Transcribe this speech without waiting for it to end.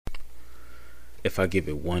If I give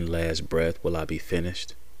it one last breath, will I be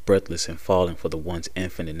finished? Breathless and falling for the once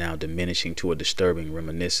infinite, now diminishing to a disturbing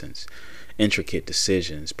reminiscence. Intricate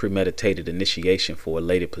decisions, premeditated initiation for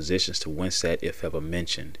elated positions to wince at if ever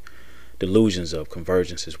mentioned. Delusions of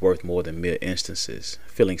convergence is worth more than mere instances,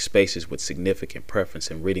 filling spaces with significant preference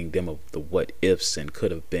and ridding them of the what ifs and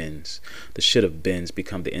could have beens. The should have beens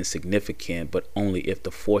become the insignificant, but only if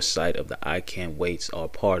the foresight of the I can't waits are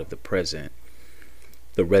part of the present.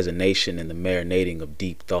 The resonation and the marinating of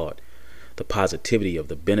deep thought, the positivity of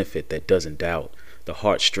the benefit that doesn't doubt, the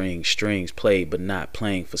heartstrings strings played but not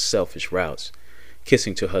playing for selfish routes,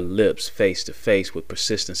 kissing to her lips face to face with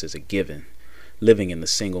persistence as a given, living in the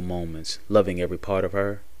single moments, loving every part of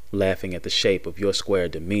her, laughing at the shape of your square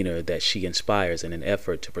demeanor that she inspires in an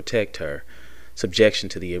effort to protect her, subjection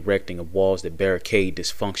to the erecting of walls that barricade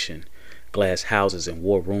dysfunction, glass houses and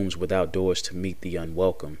war rooms without doors to meet the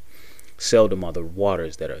unwelcome. Seldom are the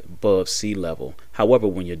waters that are above sea level. However,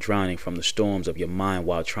 when you're drowning from the storms of your mind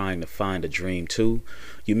while trying to find a dream too,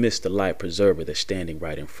 you miss the light preserver that's standing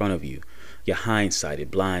right in front of you. Your hindsight,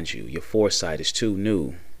 it blinds you. Your foresight is too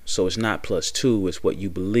new. So it's not plus two, it's what you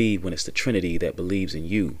believe when it's the Trinity that believes in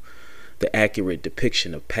you. The accurate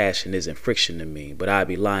depiction of passion isn't friction to me, but I'd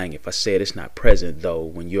be lying if I said it's not present, though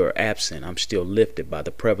when you're absent, I'm still lifted by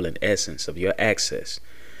the prevalent essence of your access,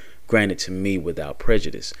 granted to me without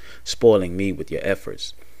prejudice, spoiling me with your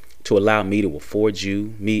efforts, to allow me to afford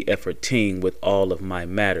you, me efforting with all of my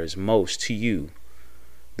matters most to you.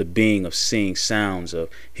 The being of seeing sounds, of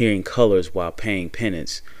hearing colors while paying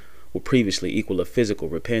penance, will previously equal a physical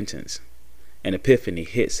repentance. An epiphany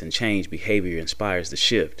hits and change behavior inspires the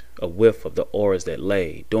shift, a whiff of the auras that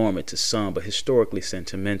lay, dormant to some but historically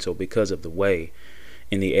sentimental because of the way,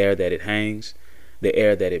 in the air that it hangs, the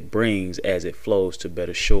air that it brings as it flows to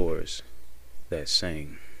better shores that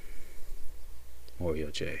sing.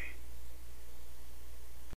 Oreo J.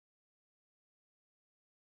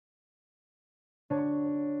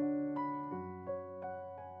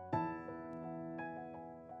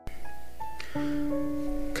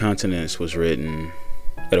 Continence was written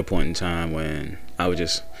at a point in time when I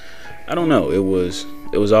don't know, it was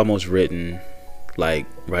almost written like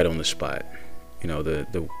right on the spot. You know,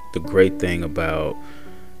 the great thing about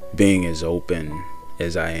being as open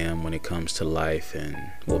as I am when it comes to life and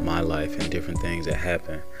my life and different things that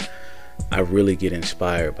happen, I really get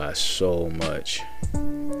inspired by so much.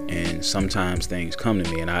 And sometimes things come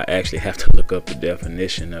to me and I actually have to look up the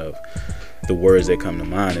definition of the words that come to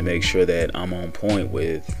mind and make sure that I'm on point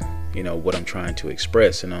with, what I'm trying to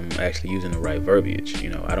express and I'm actually using the right verbiage.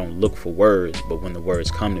 I don't look for words, but when the words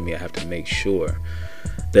come to me, I have to make sure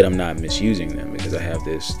that I'm not misusing them, because I have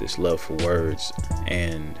this love for words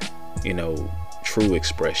and, true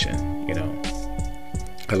expression.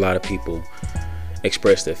 A lot of people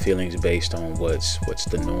express their feelings based on what's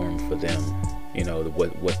the norm for them,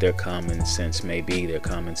 what their common sense may be, their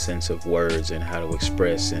common sense of words and how to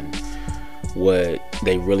express and what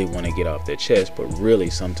they really want to get off their chest. But really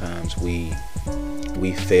sometimes we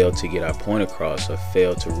fail to get our point across, or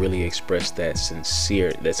fail to really express that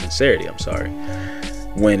sincerity,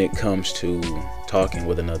 when it comes to talking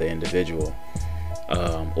with another individual,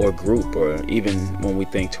 or group, or even when we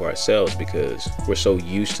think to ourselves, because we're so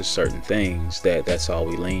used to certain things that's all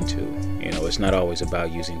we lean to. It's not always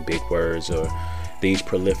about using big words or these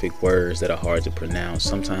prolific words that are hard to pronounce.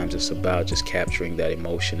 Sometimes it's about just capturing that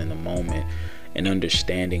emotion in the moment and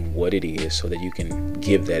understanding what it is so that you can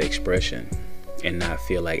give that expression and not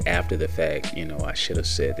feel like after the fact, I should have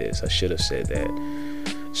said this, I should have said that.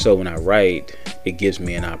 So when I write, it gives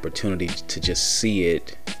me an opportunity to just see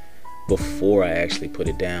it before I actually put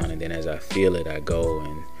it down, and then as I feel it, I go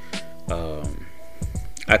and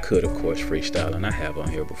I could of course freestyle, and I have on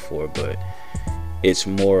here before, but it's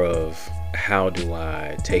more of how do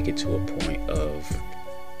I take it to a point of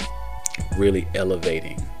really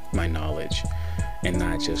elevating my knowledge and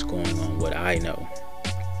not just going on what I know.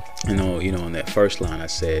 In that first line I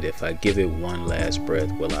said, if I give it one last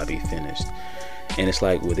breath, will I be finished? And it's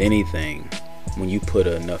like with anything, when you put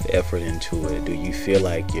enough effort into it, do you feel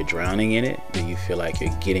like you're drowning in it? Do you feel like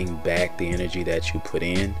you're getting back the energy that you put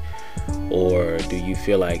in? Or do you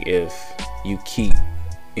feel like if you keep,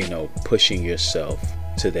 pushing yourself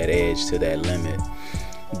to that edge, to that limit,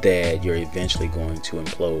 that you're eventually going to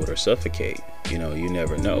implode or suffocate? You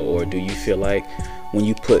never know. Or do you feel like when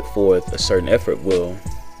you put forth a certain effort,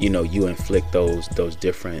 you inflict those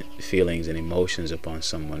different feelings and emotions upon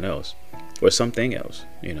someone else or something else?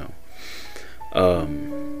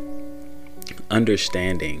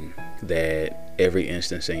 Understanding that every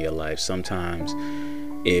instance in your life, sometimes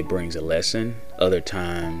it brings a lesson, other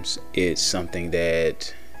times it's something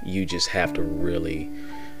that you just have to really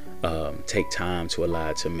take time to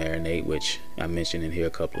allow it to marinate, which I mentioned in here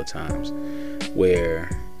a couple of times, where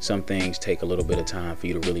some things take a little bit of time for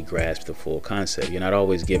you to really grasp the full concept. You're not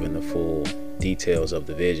always given the full details of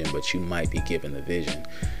the vision, but you might be given the vision.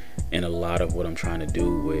 And a lot of what I'm trying to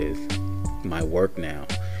do with my work now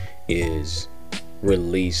is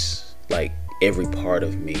release like every part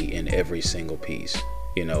of me in every single piece.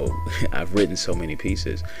 You know, I've written so many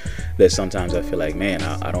pieces that sometimes I feel like, man,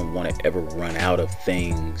 I don't want to ever run out of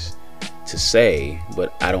things to say,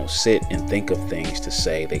 but I don't sit and think of things to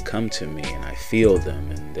say. They come to me and I feel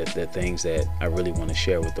them, and they're things that I really want to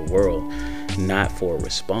share with the world, not for a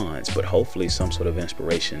response, but hopefully some sort of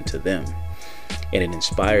inspiration to them. And it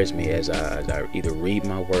inspires me as I either read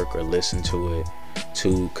my work or listen to it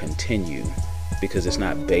to continue, because it's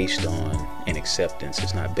not based on an acceptance.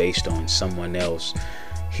 It's not based on someone else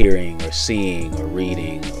hearing or seeing or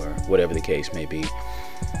reading or whatever the case may be.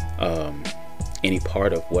 Any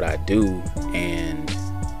part of what I do and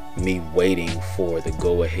me waiting for the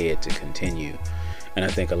go ahead to continue. And I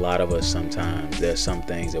think a lot of us sometimes, there's some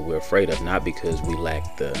things that we're afraid of, not because we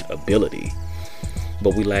lack the ability,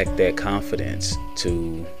 but we lack that confidence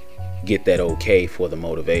to get that okay for the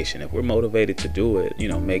motivation. If we're motivated to do it, you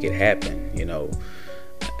know, make it happen, you know.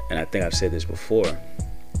 And I think I've said this before.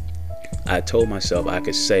 I told myself I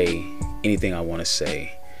could say anything I want to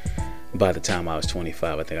say by the time I was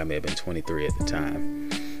 25. I think I may have been 23 at the time.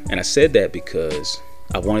 And I said that because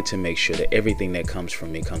I wanted to make sure that everything that comes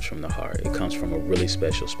from me comes from the heart. It comes from a really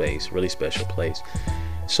special space, really special place.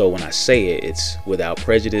 So when I say it, it's without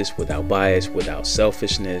prejudice, without bias, without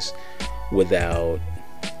selfishness, without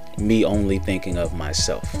me only thinking of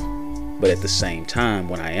myself. But at the same time,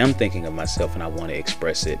 when I am thinking of myself and I want to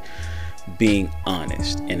express it, being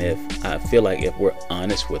honest. And if I feel like if we're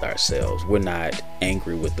honest with ourselves, we're not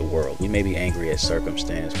angry with the world. We may be angry at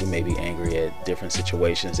circumstance, we may be angry at different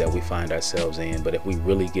situations that we find ourselves in, but if we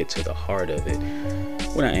really get to the heart of it,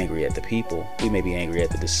 we're not angry at the people. We may be angry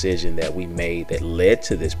at the decision that we made that led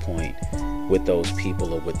to this point with those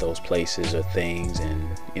people or with those places or things and,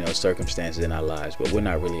 you know, circumstances in our lives, but we're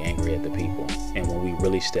not really angry at the people. And when we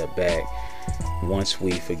really step back, once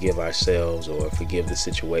we forgive ourselves or forgive the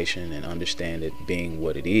situation and understand it being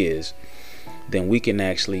what it is, then we can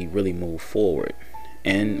actually really move forward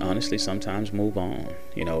and honestly sometimes move on.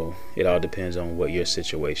 You know, it all depends on what your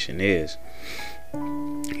situation is.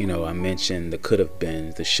 You know, I mentioned the could have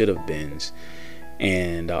been, the should have beens,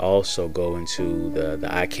 and I also go into the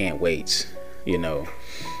I can't waits. You know,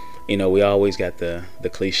 we always got the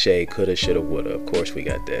cliche coulda, shoulda, woulda. Of course we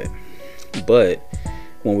got that. But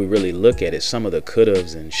when we really look at it, some of the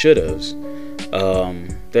could-haves and should-haves,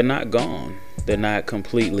 they're not gone. They're not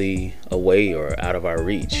completely away or out of our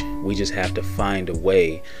reach. We just have to find a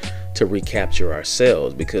way to recapture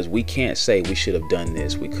ourselves, because we can't say we should have done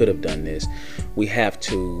this, we could have done this. We have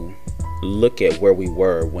to look at where we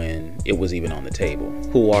were when it was even on the table.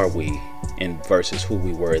 Who are we and versus who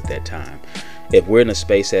we were at that time? If we're in a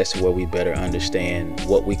space as to where we better understand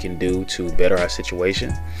what we can do to better our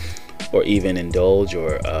situation, or even indulge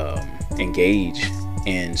or engage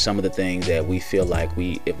in some of the things that we feel like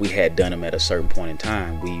if we had done them at a certain point in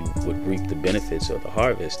time, we would reap the benefits of the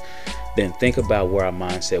harvest, then think about where our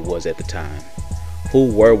mindset was at the time.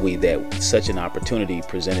 Who were we that such an opportunity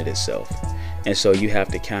presented itself? And so you have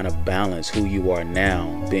to kind of balance who you are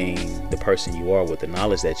now, being the person you are with the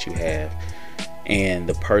knowledge that you have, and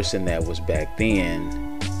the person that was back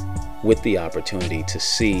then, with the opportunity to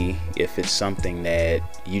see if it's something that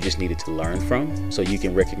you just needed to learn from so you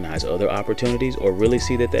can recognize other opportunities, or really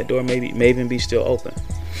see that door may even be still open.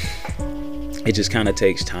 It just kind of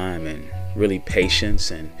takes time and really patience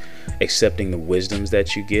and accepting the wisdoms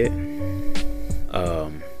that you get.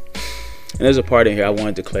 And there's a part in here I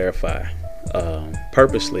wanted to clarify.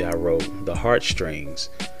 Purposely I wrote the heartstrings,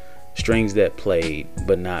 strings that played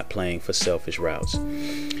but not playing for selfish routes.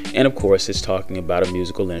 And of course, it's talking about a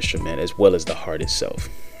musical instrument as well as the heart itself.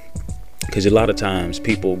 Because a lot of times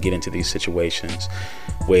people get into these situations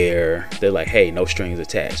where they're like, hey, no strings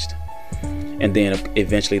attached. And then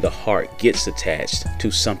eventually the heart gets attached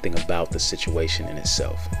to something about the situation in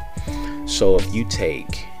itself. So if you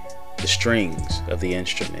take the strings of the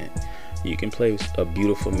instrument, you can play a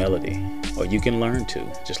beautiful melody, or you can learn to.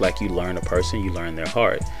 Just like you learn a person, you learn their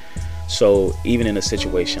heart. So even in a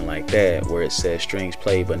situation like that, where it says strings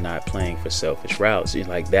played but not playing for selfish routes, it's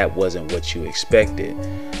like that wasn't what you expected.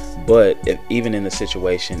 But even in the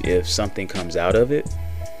situation, if something comes out of it,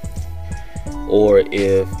 or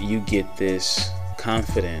if you get this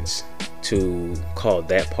confidence to call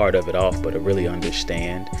that part of it off, but to really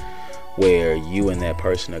understand where you and that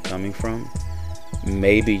person are coming from,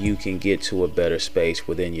 maybe you can get to a better space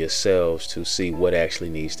within yourselves to see what actually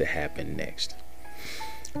needs to happen next.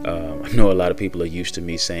 I know a lot of people are used to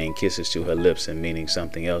me saying kisses to her lips and meaning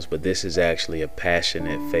something else, but this is actually a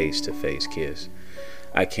passionate face-to-face kiss.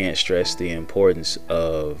 I can't stress the importance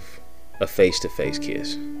of a face-to-face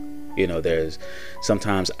kiss. You know, there's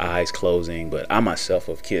sometimes eyes closing, but I myself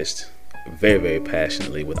have kissed very, very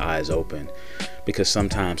passionately with eyes open, because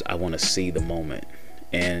sometimes I want to see the moment,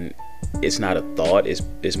 and it's not a thought,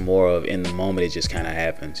 it's more of in the moment, it just kind of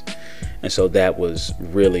happens. And so that was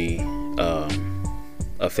really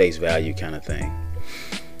a face value kind of thing.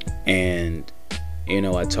 And you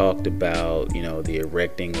know, I talked about, you know, the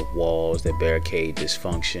erecting of walls that barricade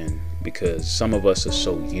dysfunction, because some of us are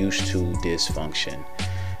so used to dysfunction,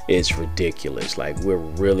 it's ridiculous. Like, we're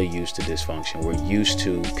really used to dysfunction. We're used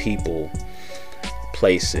to people,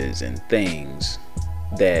 places, and things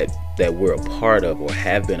that we're a part of or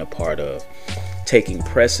have been a part of taking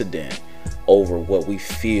precedent over what we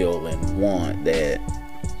feel and want, that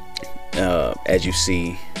as you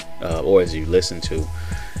see or as you listen to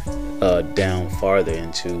down farther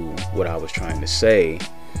into what I was trying to say,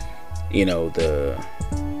 you know, the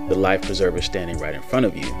life preserver standing right in front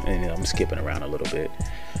of you. And I'm skipping around a little bit,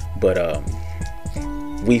 but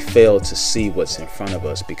we fail to see what's in front of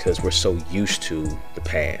us because we're so used to the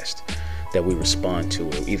past that we respond to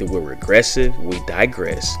it. Either we're regressive, we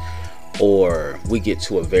digress, or we get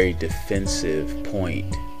to a very defensive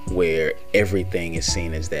point where everything is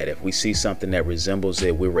seen as that. If we see something that resembles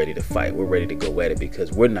it, we're ready to fight. We're ready to go at it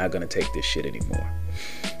because we're not going to take this shit anymore.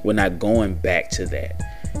 We're not going back to that.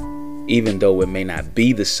 Even though it may not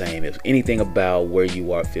be the same, if anything about where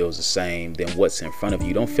you are feels the same, then what's in front of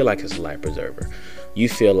you don't feel like it's a life preserver. You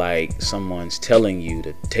feel like someone's telling you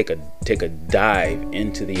to take a dive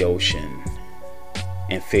into the ocean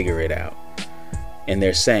and figure it out. And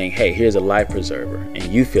they're saying, hey, here's a life preserver. And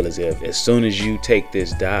you feel as if as soon as you take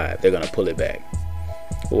this dive, they're going to pull it back.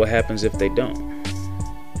 But what happens if they don't?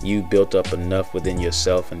 You built up enough within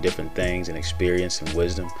yourself and different things and experience and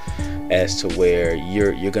wisdom as to where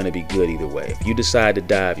you're going to be good either way. If you decide to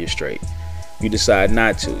dive, you're straight. You decide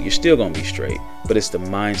not to, you're still going to be straight. But it's the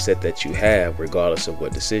mindset that you have regardless of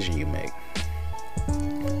what decision you make.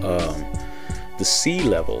 The sea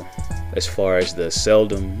level, as far as the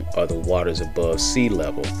seldom are the waters above sea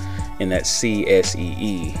level, and that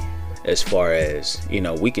SEE, as far as, you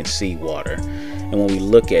know, we can see water. And when we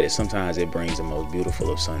look at it, sometimes it brings the most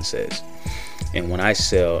beautiful of sunsets. And when I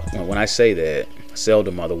say that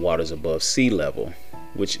seldom are the waters above sea level,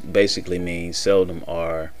 which basically means seldom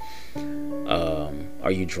are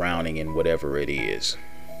you drowning in whatever it is.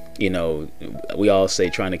 You know, we all say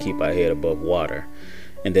trying to keep our head above water.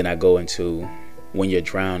 And then I go into when you're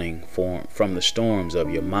drowning from the storms of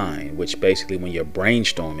your mind, which basically when you're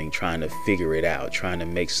brainstorming, trying to figure it out, trying to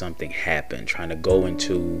make something happen, trying to go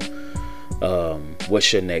into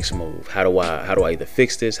what's your next move? How do I either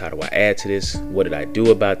fix this? How do I add to this? What did I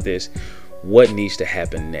do about this? What needs to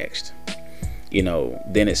happen next? You know,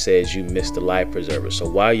 then it says you missed the life preserver. So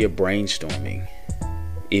while you're brainstorming,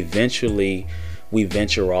 eventually we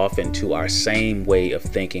venture off into our same way of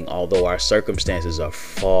thinking, although our circumstances are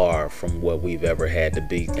far from what we've ever had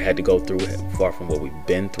to go through, far from what we've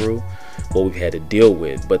been through, what we've had to deal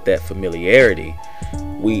with. But that familiarity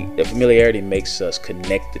makes us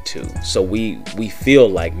connect the two. So we feel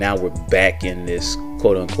like now we're back in this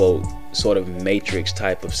quote unquote sort of matrix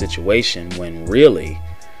type of situation, when really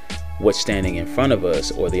what's standing in front of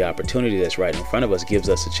us, or the opportunity that's right in front of us, gives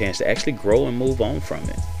us a chance to actually grow and move on from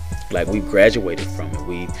it. Like, we've graduated from it,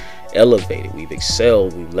 we've elevated, we've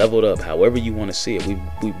excelled, we've leveled up, however you want to see it.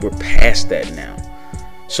 We're past that now.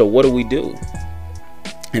 So what do?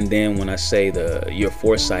 And then when I say your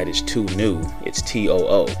foresight is too new, it's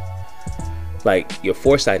TOO. Like, your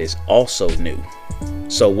foresight is also new.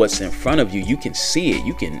 So what's in front of you, you can see it,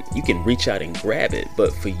 you can reach out and grab it.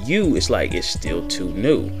 But for you, it's like it's still too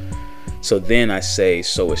new. So then I say,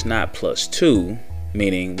 so it's not plus two,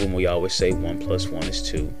 meaning when we always say 1 + 1 is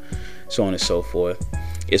 2, so on and so forth.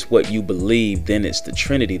 It's what you believe, then it's the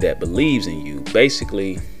Trinity that believes in you.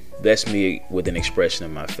 Basically, that's me with an expression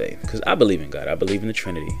of my faith, because I believe in God. I believe in the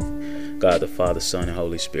Trinity, God the Father, Son, and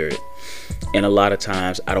Holy Spirit. And a lot of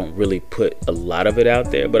times I don't really put a lot of it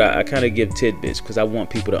out there, but I kind of give tidbits, because I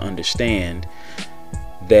want people to understand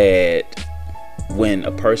that when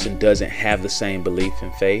a person doesn't have the same belief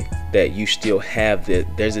in faith, that you still have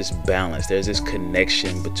there's this balance, there's this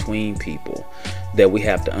connection between people. that we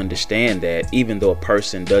have to understand that even though a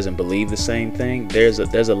person doesn't believe the same thing, there's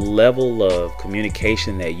a level of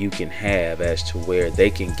communication that you can have as to where they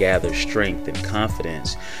can gather strength and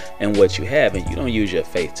confidence in what you have. And you don't use your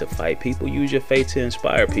faith to fight people, use your faith to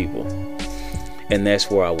inspire people. And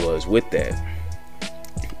that's where I was with that.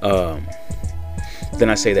 Then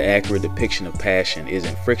I say the accurate depiction of passion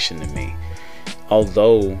isn't friction to me.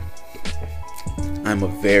 Although I'm a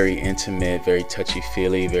very intimate, very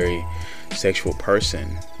touchy-feely, very sexual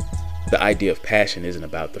person, the idea of passion isn't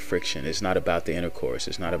about the friction. It's not about the intercourse.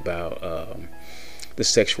 It's not about the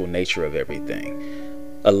sexual nature of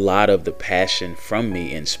everything. A lot of the passion from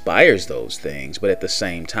me inspires those things, but at the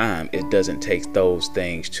same time, it doesn't take those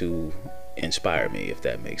things to inspire me, if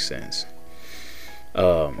that makes sense.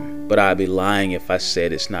 But I'd be lying if I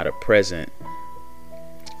said it's not a present,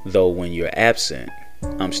 though when you're absent,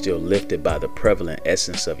 I'm still lifted by the prevalent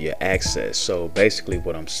essence of your access. So basically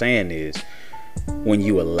what I'm saying is, when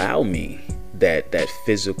you allow me that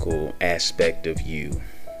physical aspect of you,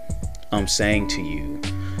 I'm saying to you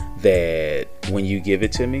that when you give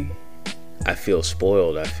it to me, I feel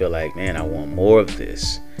spoiled. I feel like, man, I want more of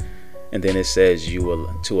this. And then it says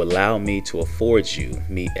to allow me to afford you,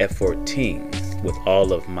 me efforting with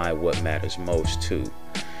all of my what matters most too.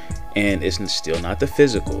 And it's still not the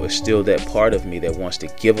physical. It's still that part of me that wants to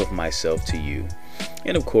give of myself to you.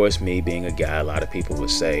 And of course, me being a guy, a lot of people would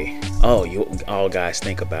say, oh, all guys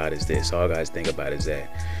think about is this, all guys think about is that.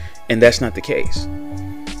 And that's not the case.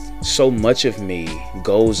 So much of me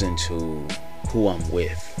goes into who I'm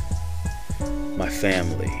with, my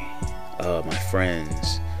family, my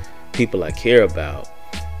friends, people I care about.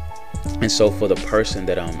 And so for the person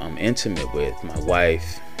that I'm intimate with, my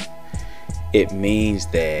wife, it means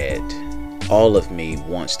that all of me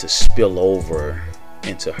wants to spill over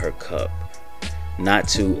into her cup, not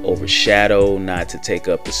to overshadow, not to take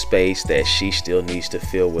up the space that she still needs to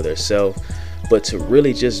fill with herself, but to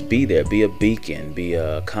really just be there, be a beacon, be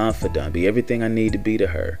a confidant, be everything I need to be to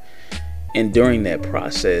her. And during that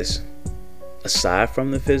process, aside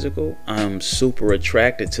from the physical, I'm super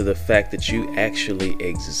attracted to the fact that you actually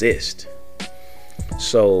exist.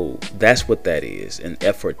 So that's what that is. And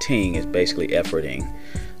efforting is basically efforting.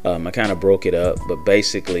 I kind of broke it up, but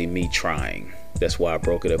basically me trying. That's why I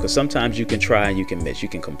broke it up. Because sometimes you can try and you can miss. You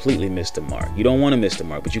can completely miss the mark. You don't want to miss the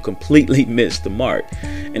mark, but you completely miss the mark.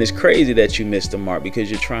 And it's crazy that you miss the mark because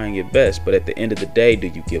you're trying your best. But at the end of the day, do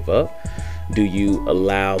you give up? Do you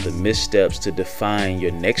allow the missteps to define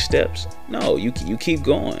your next steps? No, you keep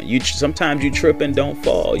going. Sometimes you trip and don't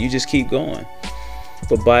fall. You just keep going.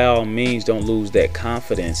 But by all means, don't lose that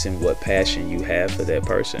confidence in what passion you have for that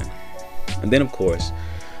person. And then, of course,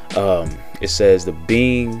 it says the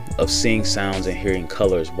being of seeing sounds and hearing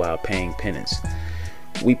colors while paying penance.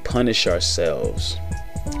 We punish ourselves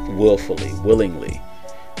willfully, willingly,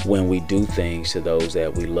 when we do things to those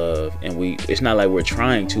that we love. And it's not like we're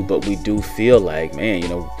trying to, but we do feel like, man,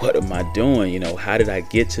 what am I doing? How did I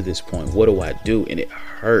get to this point? What do I do? And it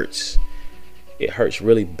hurts. It hurts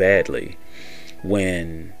really badly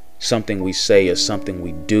when something we say or something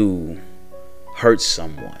we do hurts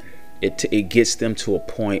someone. It gets them to a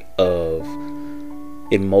point of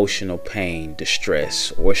emotional pain,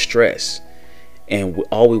 distress, or stress. And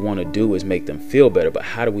all we want to do is make them feel better. But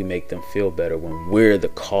how do we make them feel better when we're the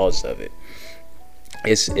cause of it?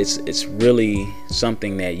 It's really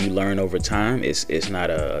something that you learn over time. It's not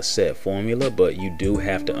a set formula, but you do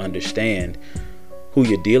have to understand who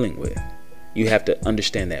you're dealing with. You have to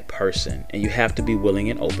understand that person, and you have to be willing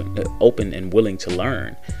and open and willing to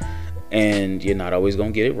learn. And you're not always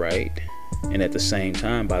going to get it right. And at the same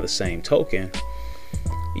time, by the same token,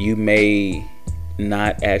 you may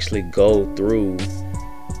not actually go through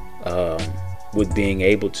with being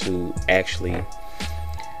able to actually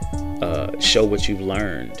show what you've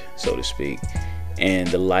learned, so to speak. And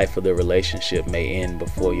the life of the relationship may end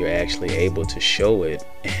before you're actually able to show it.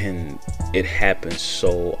 And it happens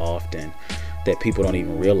so often that people don't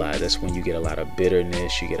even realize. That's when you get a lot of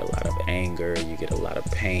bitterness, you get a lot of anger, you get a lot of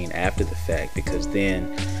pain after the fact, because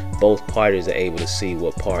then both parties are able to see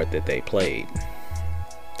what part that they played.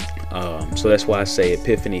 So that's why I say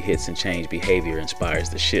epiphany hits and change behavior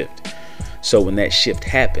inspires the shift. So when that shift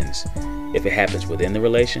happens, if it happens within the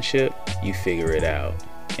relationship, you figure it out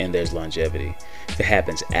and there's longevity. If it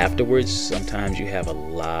happens afterwards, sometimes you have a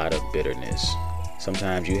lot of bitterness.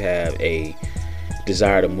 Sometimes you have a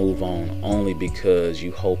desire to move on only because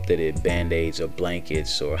you hope that it band-aids or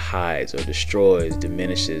blankets or hides or destroys,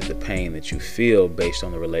 diminishes the pain that you feel based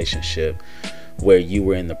on the relationship where you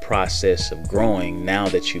were in the process of growing. Now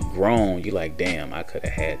that you've grown, you're like, damn, I could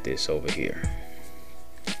have had this over here.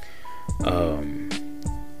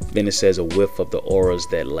 Then it says a whiff of the auras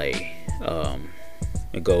that lay.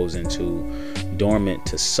 It goes into dormant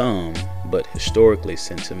to some, but historically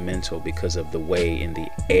sentimental because of the way in the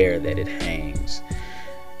air that it hangs.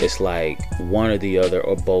 It's like one or the other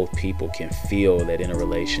or both people can feel that in a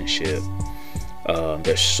relationship,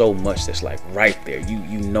 there's so much that's like right there.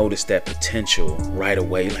 You notice that potential right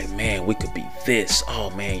away. Like, man, we could be this. Oh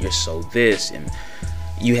man, you're so this. And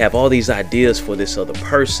you have all these ideas for this other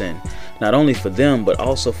person, not only for them, but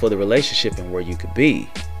also for the relationship and where you could be.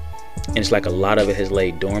 And it's like a lot of it has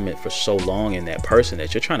laid dormant for so long in that person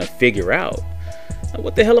that you're trying to figure out,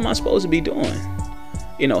 what the hell am I supposed to be doing?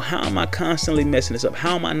 How am I constantly messing this up?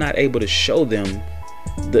 How am I not able to show them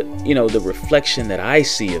the reflection that I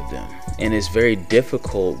see of them? And it's very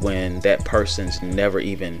difficult when that person's never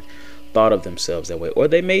even thought of themselves that way, or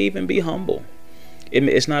they may even be humble.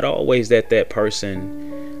 It's not always that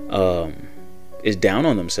person is down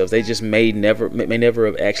on themselves. They just may never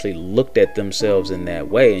have actually looked at themselves in that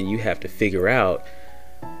way. And you have to figure out,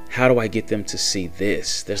 how do I get them to see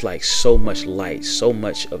this? There's like so much light, so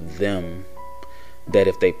much of them, that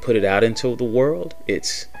if they put it out into the world,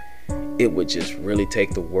 it would just really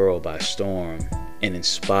take the world by storm and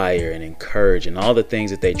inspire and encourage, and all the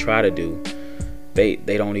things that they try to do, they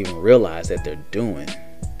don't even realize that they're doing,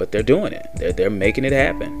 but they're doing it. They're making it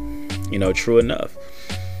happen, true enough.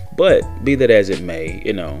 But be that as it may,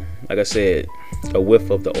 like I said, a whiff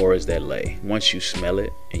of the auras that lay. Once you smell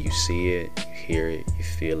it and you see it, you hear it, you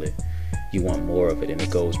feel it, you want more of it. And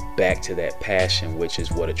it goes back to that passion, which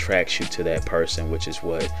is what attracts you to that person, which is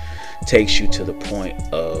what takes you to the point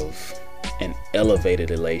of an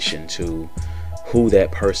elevated elation to who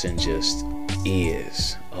that person just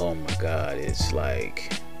is. Oh my God, it's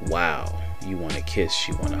like, wow. You want to kiss,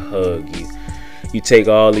 you want to hug, you take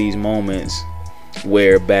all these moments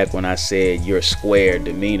where back when I said your square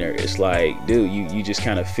demeanor, it's like, dude, you just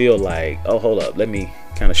kind of feel like, oh, hold up, let me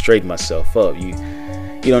kind of straighten myself up. You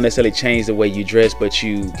don't necessarily change the way you dress, but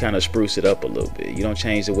you kind of spruce it up a little bit. You don't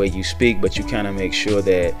change the way you speak, but you kind of make sure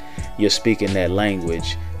that you're speaking that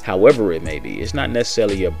language, however it may be. It's not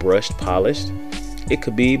necessarily a brushed, polished. It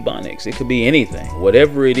could be Ebonics. It could be anything.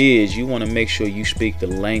 Whatever it is, you want to make sure you speak the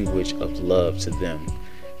language of love to them.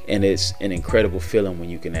 And it's an incredible feeling when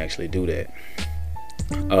you can actually do that.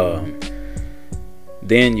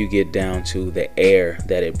 Then you get down to the air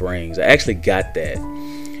that it brings. I actually got that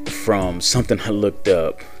from something I looked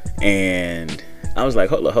up, and I was like,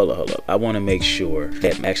 hold up. I want to make sure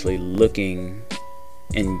that I'm actually looking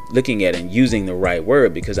at and using the right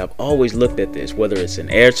word, because I've always looked at this, whether it's an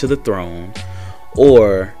heir to the throne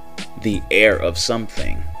or the heir of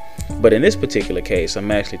something. But in this particular case,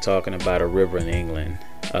 I'm actually talking about a river in England.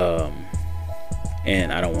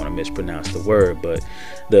 And I don't want to mispronounce the word, but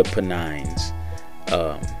the Pennines.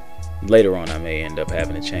 Later on, I may end up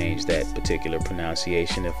having to change that particular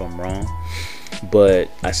pronunciation if I'm wrong. But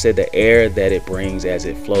I said the air that it brings as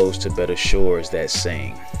it flows to better shores that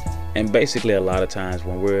sing. And basically, a lot of times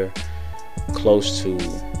when we're close to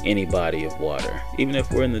any body of water, even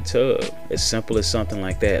if we're in the tub, as simple as something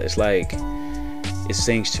like that, it's like it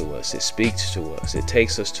sings to us, it speaks to us, it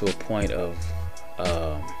takes us to a point of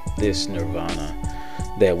this nirvana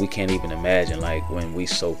that we can't even imagine. Like when we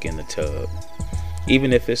soak in the tub,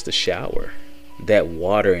 even if it's the shower, that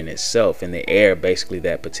water in itself and the air, basically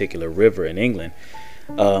that particular river in England,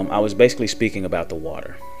 I was basically speaking about the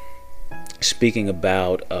water, speaking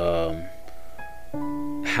about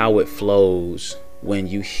how it flows when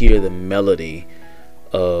you hear the melody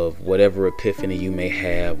of whatever epiphany you may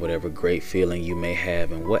have, whatever great feeling you may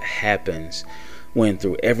have, and what happens when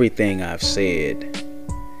through everything I've said,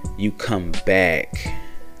 you come back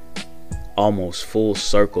almost full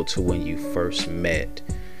circle to when you first met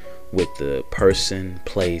with the person,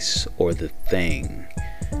 place, or the thing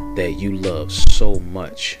that you love so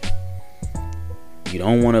much. You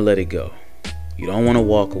don't want to let it go. You don't want to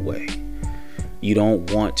walk away. You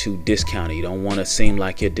don't want to discount it. You don't want to seem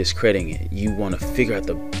like you're discrediting it. You want to figure out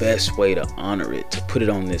the best way to honor it, to put it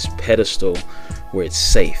on this pedestal where it's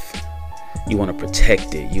safe. You want to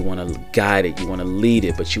protect it. You want to guide it. You want to lead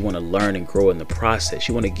it, but you want to learn and grow in the process.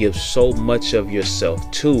 You want to give so much of yourself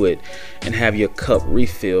to it and have your cup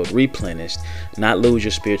refilled, replenished, not lose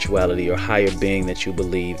your spirituality or higher being that you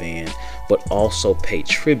believe in, but also pay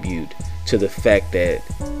tribute to the fact that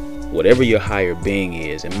whatever your higher being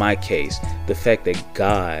is, in my case, the fact that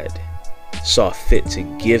God saw fit to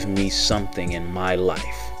give me something in my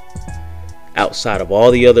life outside of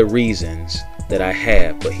all the other reasons that I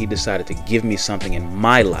have, but he decided to give me something in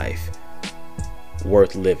my life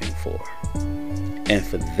worth living for. And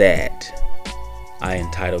for that, I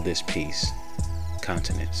entitled this piece,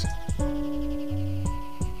 Continents.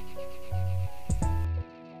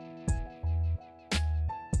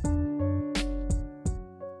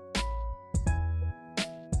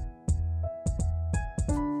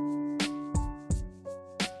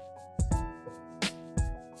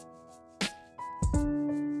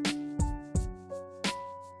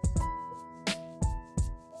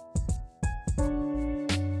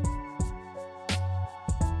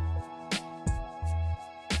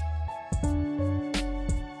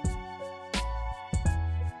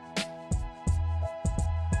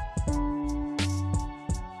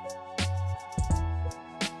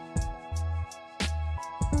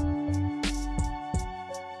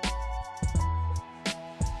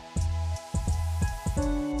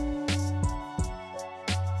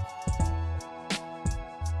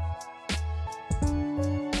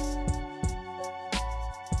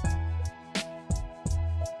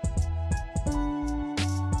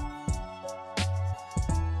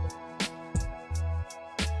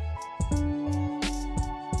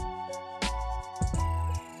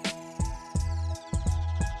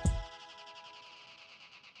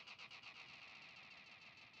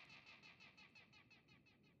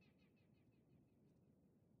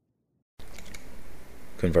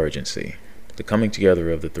 Convergency. The coming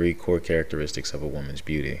together of the three core characteristics of a woman's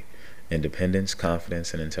beauty: independence,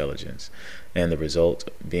 confidence, and intelligence, and the result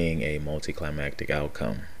being a multiclimactic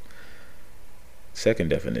outcome. Second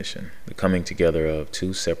definition: the coming together of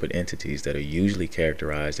two separate entities that are usually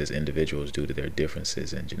characterized as individuals due to their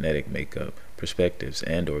differences in genetic makeup, perspectives,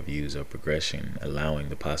 and/or views of progression, allowing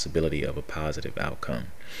the possibility of a positive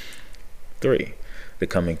outcome. 3. The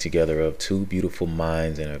coming together of two beautiful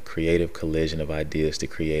minds in a creative collision of ideas to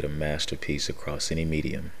create a masterpiece across any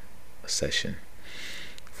medium, a session.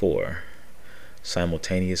 4.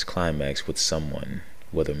 Simultaneous climax with someone,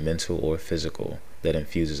 whether mental or physical, that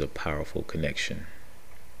infuses a powerful connection.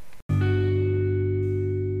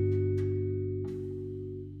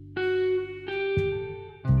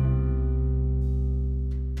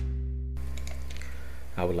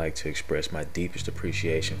 I would like to express my deepest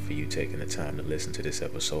appreciation for you taking the time to listen to this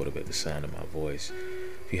episode of At the Sound of My Voice.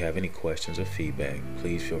 If you have any questions or feedback,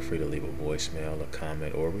 please feel free to leave a voicemail, a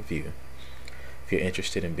comment, or a review. If you're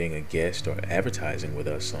interested in being a guest or advertising with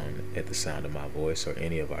us on At the Sound of My Voice or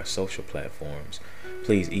any of our social platforms,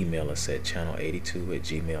 please email us at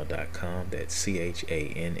channel82@gmail.com. That's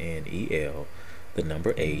CHANNEL, the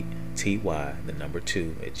number 8, TY, the number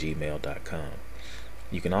 2 at gmail.com.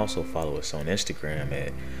 You can also follow us on Instagram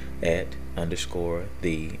at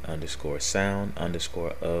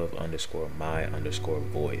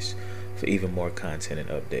 _the_sound_of_my_voice for even more content and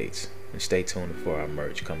updates. And stay tuned for our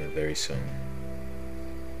merch coming very soon.